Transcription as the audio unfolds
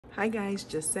Hi guys,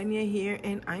 Jasenia here,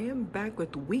 and I am back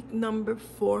with week number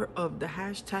 4 of the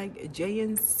hashtag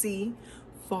JNC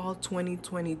Fall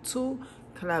 2022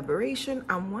 collaboration.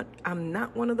 I'm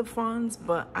not one of the fawns,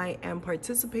 but I am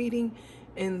participating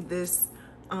in this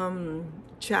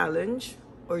challenge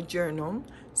or journal.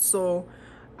 So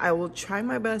I will try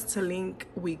my best to link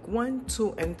week 1,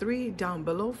 2, and 3 down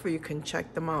below for you can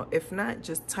check them out. If not,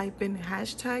 just type in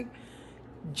hashtag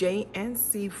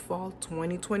JNC Fall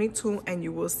 2022 and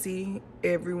you will see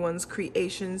everyone's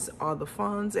creations, all the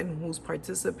funds, and who's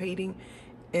participating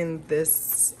in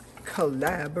this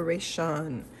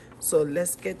collaboration. So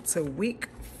let's get to week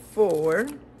 4.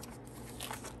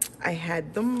 I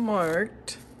had them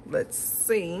marked. Let's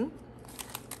see.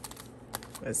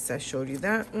 I showed you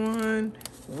that one.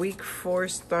 Week 4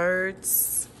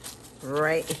 starts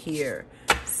right here.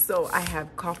 So I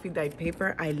have coffee dyed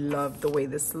paper. I love the way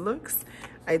this looks.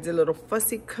 I did a little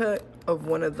fussy cut of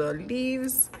one of the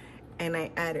leaves and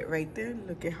I added right there.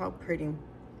 Look at how pretty.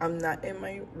 I'm not in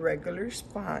my regular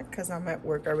spot because I'm at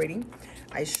work already.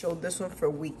 I showed this one for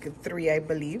week 3, I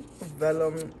believe.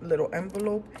 Vellum little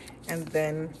envelope, and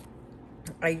then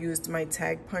I used my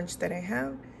tag punch that I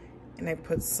have and I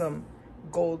put some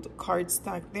gold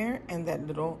cardstock there and that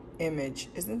little image.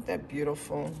 Isn't that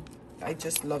beautiful? I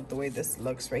just love the way this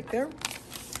looks right there.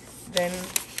 Then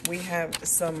we have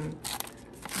some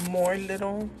more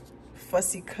little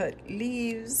fussy cut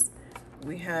leaves.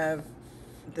 We have,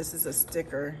 this is a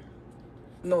sticker.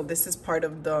 No, this is part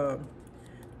of the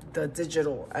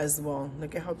digital as well.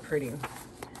 Look at how pretty.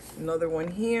 Another one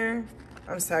here.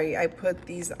 I'm sorry, I put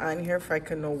these on here for I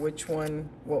could know which one,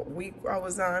 what week I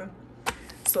was on.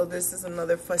 So this is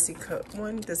another fussy cut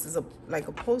one. This is like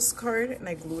a postcard, and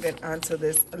I glued it onto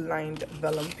this lined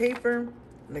vellum paper.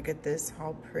 Look at this,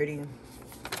 how pretty.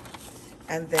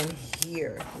 And then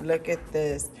here, look at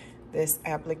this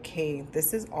applique.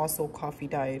 This is also coffee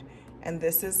dyed, and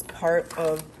this is part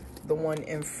of the one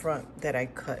in front that I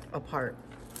cut apart.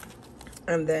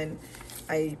 And then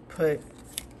I put,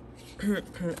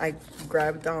 I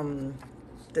grabbed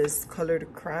this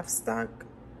colored craft stock,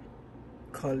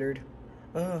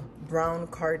 brown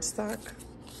cardstock,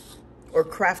 or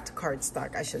craft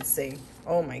cardstock, I should say.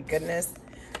 Oh my goodness.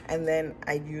 And then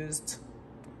I used,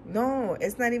 no,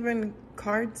 it's not even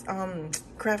craft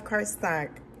cardstock.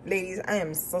 Ladies, I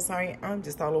am so sorry. I'm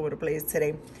just all over the place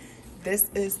today. This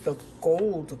is the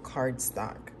gold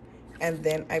cardstock. And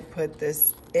then I put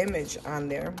this image on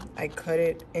there. I cut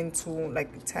it into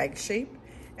like a tag shape.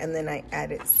 And then I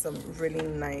added some really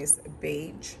nice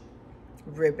beige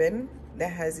ribbon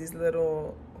that has these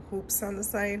little hoops on the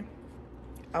side.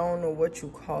 I don't know what you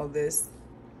call this,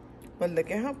 but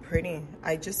look at how pretty.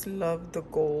 I just love the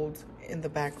gold in the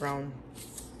background.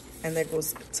 And that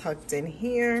goes tucked in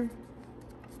here.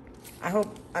 I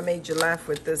hope I made you laugh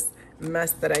with this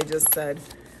mess that I just said.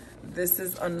 This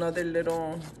is another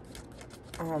little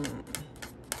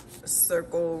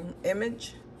circle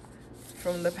image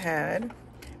from the pad.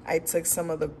 I took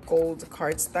some of the gold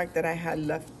cardstock that I had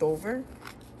left over.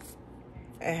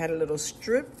 I had a little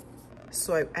strip,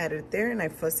 so I added there, and I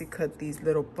fussy cut these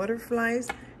little butterflies.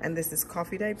 And this is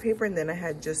coffee dyed paper, and then I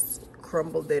had just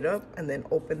crumbled it up and then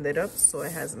opened it up so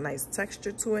it has a nice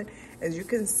texture to it. As you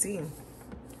can see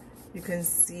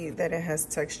that it has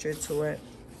texture to it.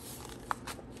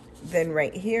 Then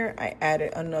right here, I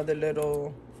added another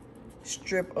little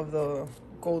strip of the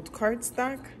gold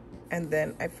cardstock, and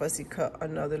then I fussy cut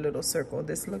another little circle.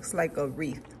 This looks like a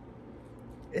wreath.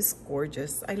 It's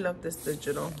gorgeous. I love this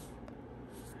digital.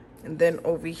 And then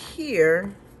over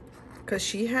here, because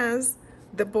she has,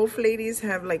 both ladies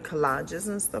have like collages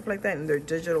and stuff like that in their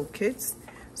digital kits.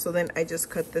 So then I just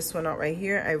cut this one out right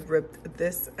here. I ripped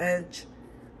this edge,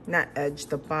 not edge,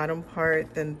 the bottom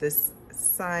part, then this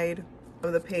side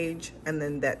of the page, and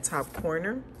then that top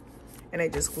corner. And I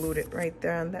just glued it right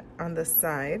there on the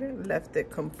side, left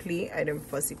it complete. I didn't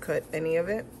fussy cut any of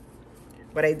it,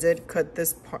 but I did cut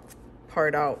this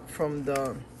part out from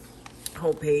the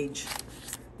whole page.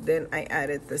 Then I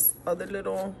added this other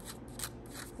little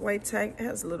white tag. It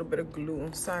has a little bit of glue.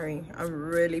 Sorry, I'm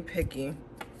really picky.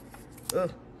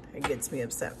 Ugh, it gets me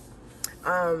upset.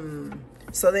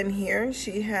 So then here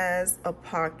she has a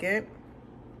pocket.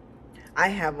 I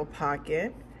have a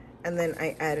pocket. And then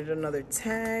I added another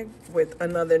tag with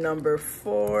another number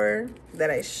 4 that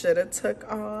I should have took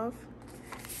off.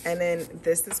 And then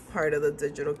this is part of the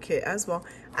digital kit as well.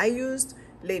 I used,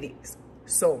 ladies,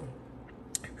 so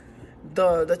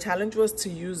the challenge was to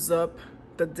use up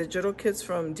the digital kits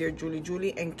from Dear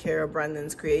Julie and Kara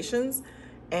Brandon's Creations.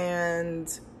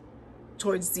 And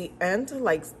towards the end,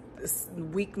 like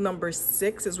week number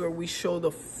 6 is where we show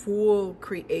the full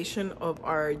creation of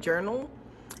our journal,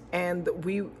 and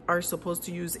we are supposed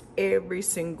to use every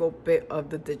single bit of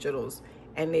the digitals.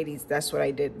 And ladies, that's what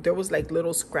I did. There was like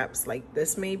little scraps like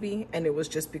this maybe, and it was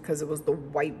just because it was the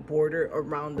white border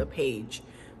around the page,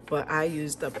 but I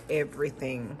used up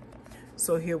everything.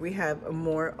 So here we have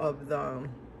more of the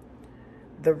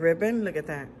ribbon. Look at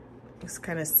that. It's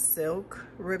kind of silk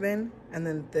ribbon. And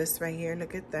then this right here,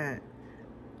 look at that.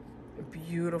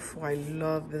 Beautiful. I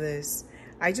love this.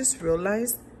 I just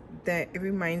realized that it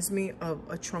reminds me of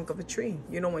a trunk of a tree.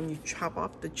 You know, when you chop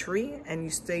off the tree and you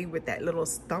stay with that little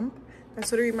stump,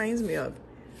 that's what it reminds me of.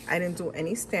 I didn't do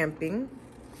any stamping.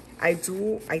 I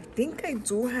think I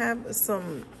do have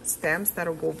some stamps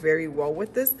that'll go very well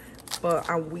with this, but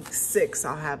on week 6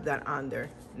 I'll have that on there.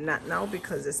 Not now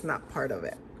because it's not part of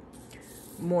it.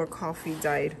 More coffee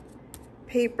dyed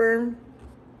paper.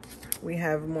 We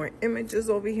have more images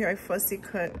over here. I fussy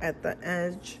cut at the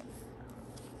edge.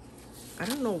 I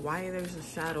don't know why there's a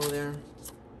shadow there.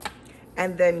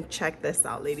 And then check this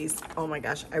out, ladies. Oh my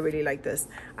gosh, I really like this.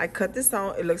 I cut this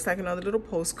out. It looks like another little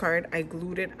postcard. I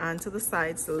glued it onto the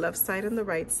sides, the left side and the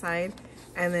right side.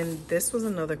 And then this was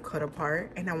another cut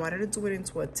apart. And I wanted to do it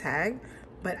into a tag,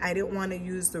 but I didn't want to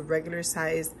use the regular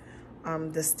size,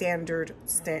 the standard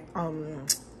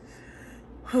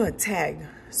tag.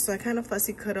 So I kind of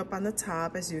fussy cut up on the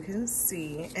top, as you can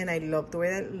see, and I love the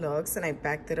way that looks, and I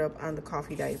backed it up on the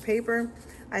coffee dyed paper.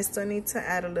 I still need to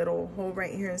add a little hole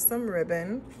right here and some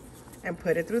ribbon and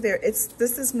put it through there.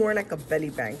 This is more like a belly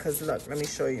band, because look, let me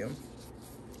show you.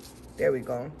 There we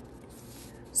go.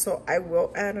 So I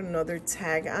will add another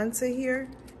tag onto here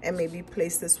and maybe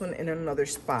place this one in another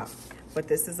spot, but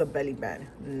this is a belly band,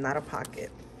 not a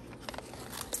pocket.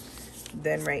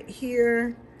 Then right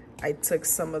here, I took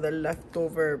some of the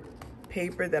leftover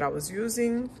paper that I was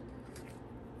using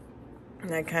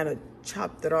and I kind of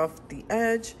chopped it off the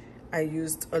edge. I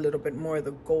used a little bit more of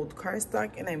the gold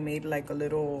cardstock and I made like a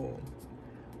little,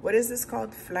 what is this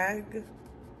called? Flag?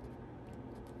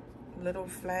 Little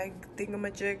flag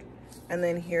thingamajig. And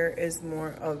then here is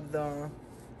more of the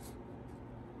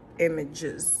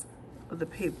images of the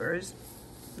papers.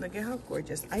 Look at how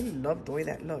gorgeous. I love the way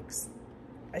that looks.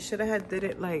 I should have had did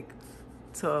it like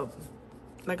to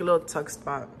like a little tuck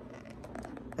spot.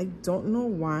 I don't know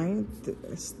why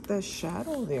there's the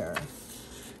shadow there.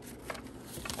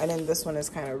 And then this one is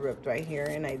kind of ripped right here,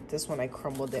 and this one I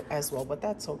crumbled it as well, but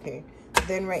that's okay.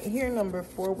 Then right here, number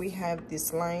 4, we have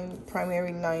this line,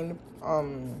 primary line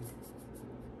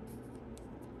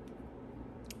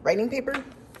writing paper.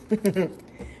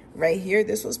 Right here,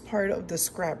 this was part of the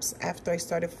scraps. After I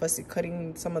started fussy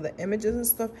cutting some of the images and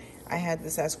stuff, I had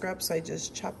this as scraps, so I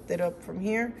just chopped it up from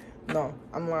here. No,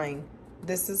 I'm lying.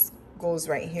 This goes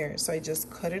right here. So I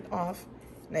just cut it off,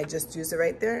 and I just use it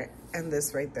right there, and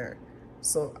this right there.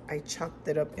 So I chopped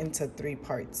it up into 3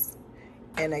 parts.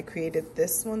 And I created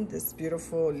this one, this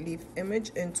beautiful leaf image,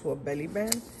 into a belly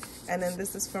band. And then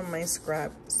this is from my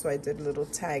scrap, so I did a little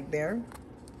tag there.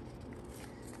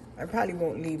 I probably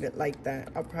won't leave it like that.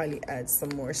 I'll probably add some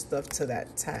more stuff to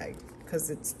that tag because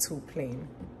it's too plain.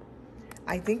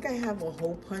 I think I have a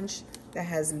hole punch that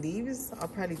has leaves. I'll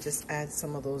probably just add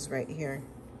some of those right here,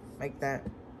 like that.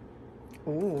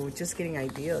 Ooh, just getting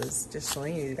ideas, just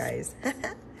showing you guys.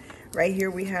 Right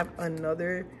here we have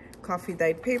another coffee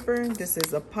dyed paper. This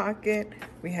is a pocket.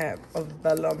 We have a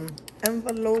vellum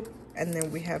envelope, and then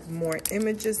we have more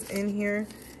images in here.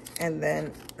 And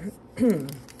then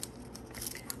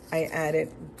I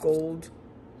added gold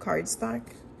cardstock,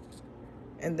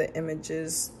 and the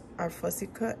images are fussy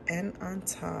cut and on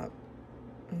top.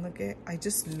 And look at, I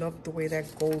just love the way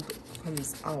that gold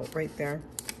comes out right there.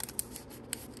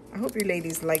 I hope you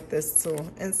ladies like this too,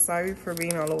 and sorry for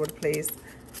being all over the place.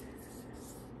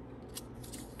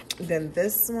 Then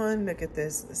this one, look at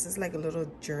this. This is like a little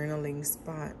journaling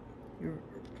spot.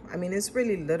 I mean, it's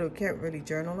really little, can't really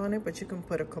journal on it, but you can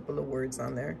put a couple of words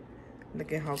on there.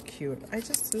 Look at how cute. I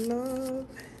just love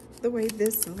the way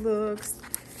this looks.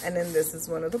 And then this is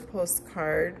one of the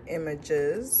postcard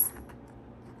images.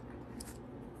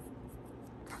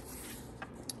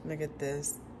 Look at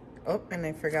this. Oh, and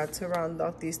I forgot to round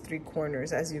off these 3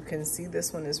 corners. As you can see,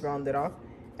 this one is rounded off.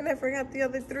 And I forgot the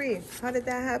other 3. How did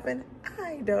that happen?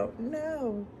 I don't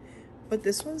know. But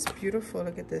this one's beautiful.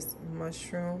 Look at this.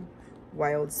 Mushroom,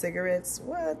 wild cigarettes.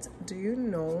 What? Do you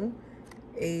know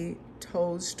a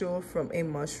toadstool from a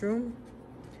mushroom?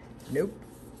 Nope.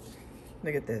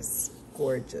 Look at this.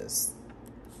 Gorgeous.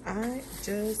 I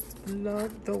just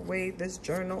love the way this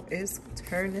journal is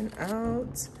turning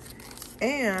out.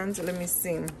 And let me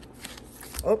see.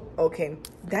 Oh, okay.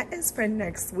 That is for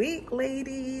next week,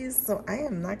 ladies. So I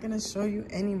am not going to show you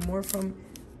any more from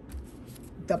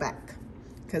the back,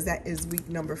 because that is week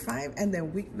number 5. And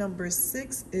then week number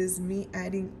 6 is me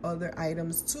adding other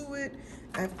items to it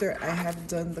after I have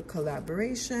done the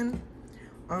collaboration.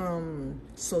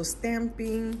 So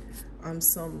stamping,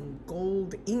 some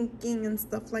gold inking and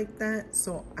stuff like that.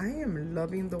 So I am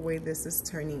loving the way this is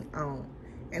turning out,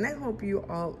 and I hope you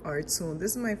all are too.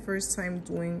 This is my first time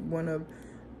doing one of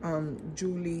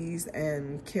Julie's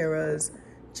and Kara's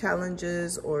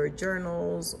challenges or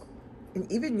journals,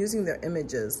 and even using their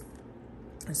images.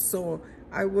 So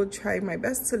I will try my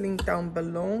best to link down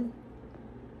below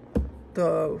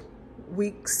the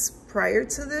weeks prior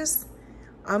to this.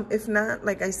 If not,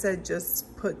 like I said,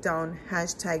 just put down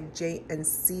hashtag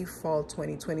JNC Fall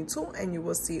 2022 and you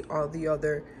will see all the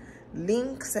other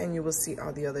links and you will see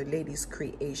all the other ladies'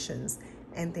 creations.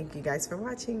 And thank you guys for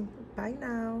watching. Bye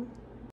now.